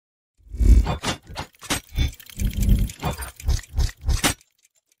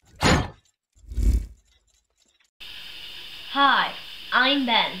Hi, I'm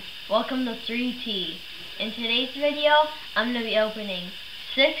Ben. Welcome to 3T. In today's video, I'm going to be opening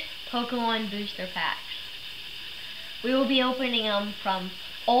 6 Pokemon booster packs. We will be opening them from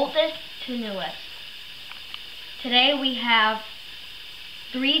oldest to newest. Today we have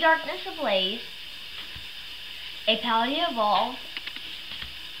 3 Darkness Ablaze, a Paldea Evolved,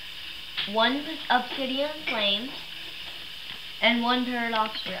 1 Obsidian Flame, and 1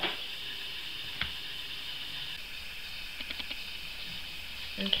 Paradox Drift.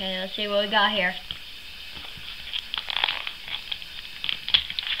 Okay, let's see what we got here.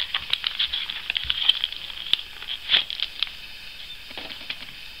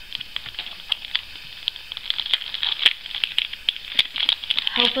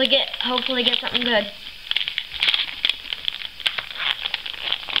 Hopefully get something good.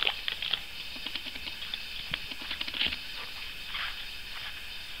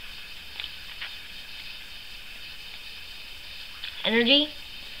 Energy.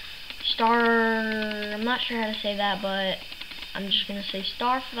 Star, I'm not sure how to say that, but I'm just gonna say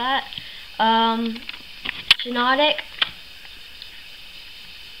star for that. Genetic.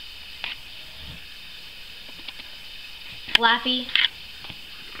 Flappy.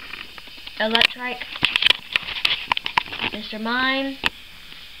 Electric. Mr. Mime.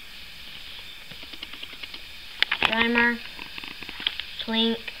 Grimer.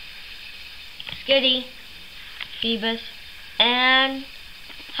 Twink. Skitty. Phoebus. And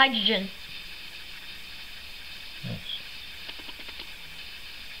Hydrogen. Nice.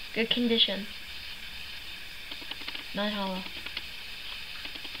 Good condition. Not hollow.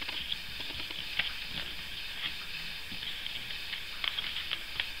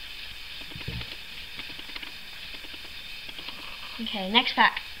 Okay, next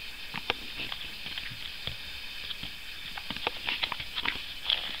pack.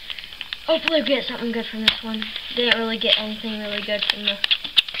 Hopefully we get something good from this one. Didn't really get anything really good from the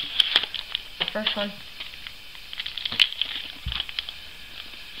first one.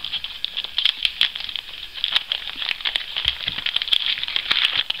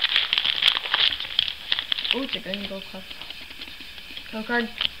 Ooh, it's a green gold club. Go card.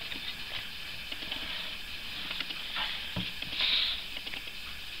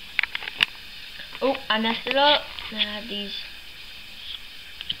 Oh, I messed it up. I have these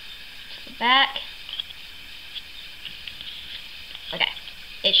to the back. Okay,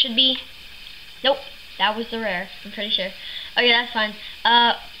 it should be. Nope, that was the rare. I'm pretty sure. Okay, that's fine.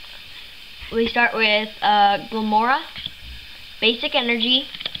 We start with Glamora, Basic Energy,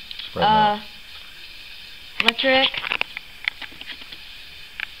 Electric,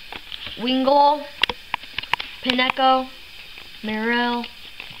 Wingull, Pineco, Mirrell,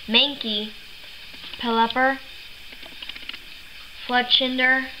 Mankey, Pelipper,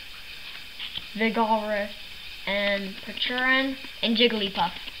 Fletchinder, Vigorous, and Pachurran, and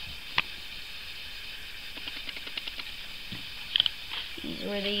Jigglypuff. These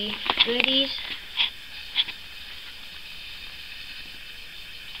were the goodies.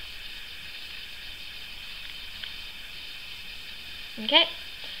 Okay.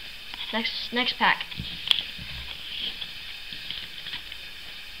 Next pack.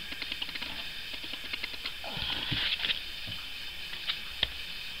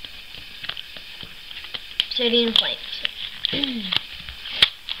 Obsidian Flames.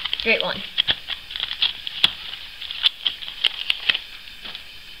 Great one.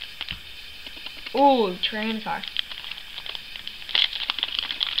 Ooh, Tyranitar.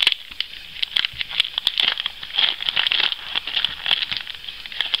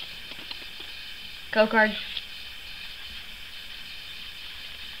 Go card.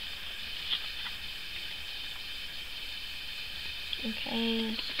 Okay,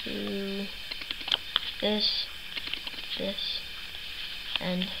 let's do this,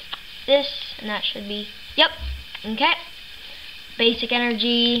 and this, and that should be, yep, okay. Basic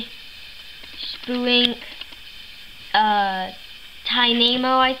Energy, Spooink,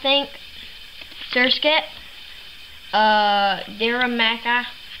 Tynamo, I think, Surskit, Darumaka,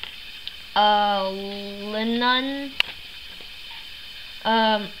 Linnon,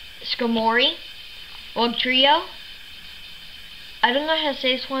 Skamori, Trio. I don't know how to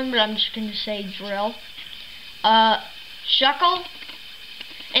say this one, but I'm just going to say Drill. Shuckle,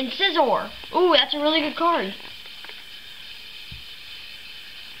 and Scizor. Ooh, that's a really good card.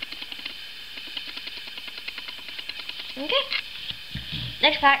 Okay.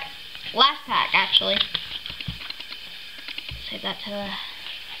 Next pack. Last pack, actually. Save that to the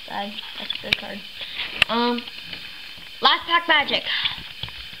side. That's a good card. Last pack magic.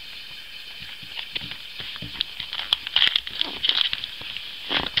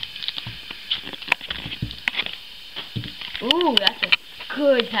 Ooh, that's a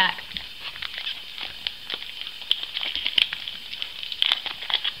good pack.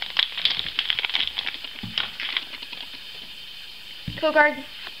 Code card.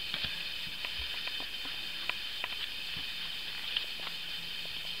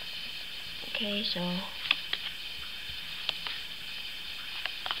 Okay, so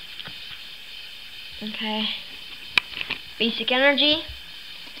okay. Basic energy.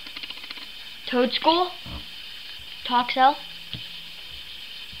 Toad School. Toxel.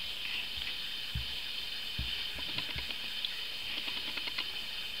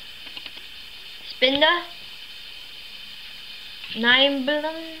 Spinda.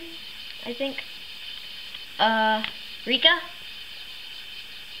 Nimbledon, I think. Rika.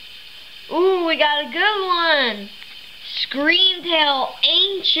 Ooh, we got a good one. Screamtail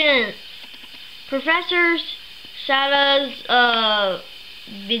Ancient. Professor Sada's,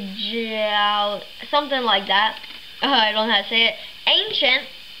 Vigil, something like that. I don't know how to say it. Ancient.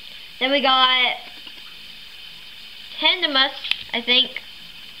 Then we got Tendemus, I think.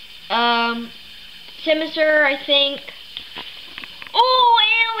 Simister, I think. Oh,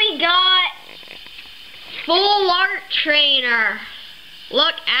 and we got Full Art Trainer.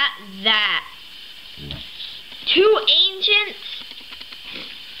 Look at that. Yes. 2 ancients.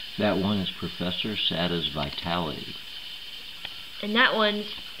 That one is Professor Sada's Vitality. And that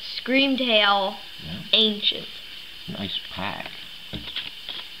one's Screamtail Ancient. Nice pack.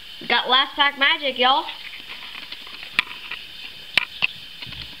 We got last pack magic, y'all.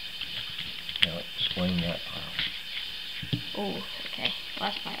 Now explain that pile. Oh, okay.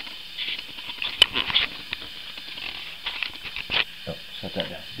 Last pile. Oh, set that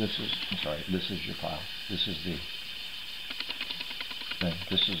down. This is your pile. This is the thing.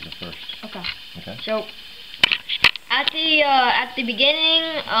 This is the first. Okay. Okay. So at the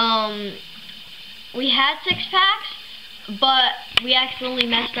beginning, we had 6 packs, but we accidentally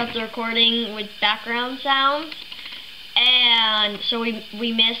messed up the recording with background sounds, and so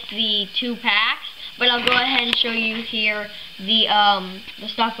we missed the 2 packs. But I'll go ahead and show you here the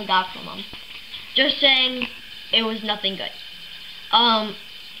stuff we got from them. Just saying, it was nothing good.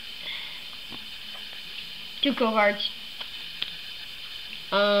 2 code cards.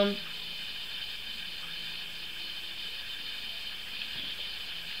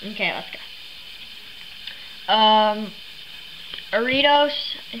 Okay, let's go. Aritos,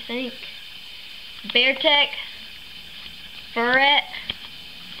 I think. Beartech. Furret.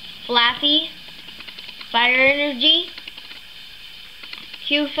 Flappy. Fire Energy.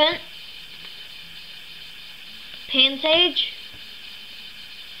 Hufant. Pansage.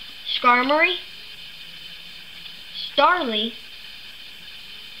 Skarmory. Starly.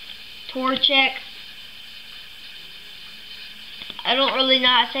 Torchic. I don't really know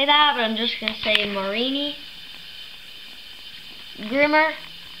how to say that, but I'm just going to say Marini. Grimmer.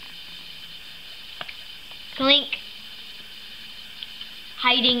 Clink.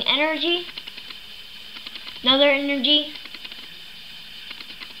 Hiding Energy. Another Energy.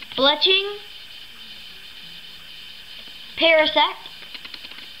 Fletching. Parasect.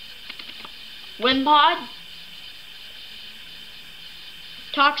 Wimpod.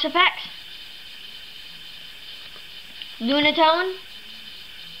 Toxapex. Lunatone.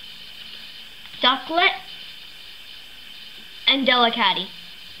 Ducklet. And Delicati.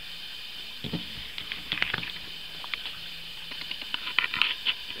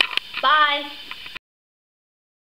 Bye.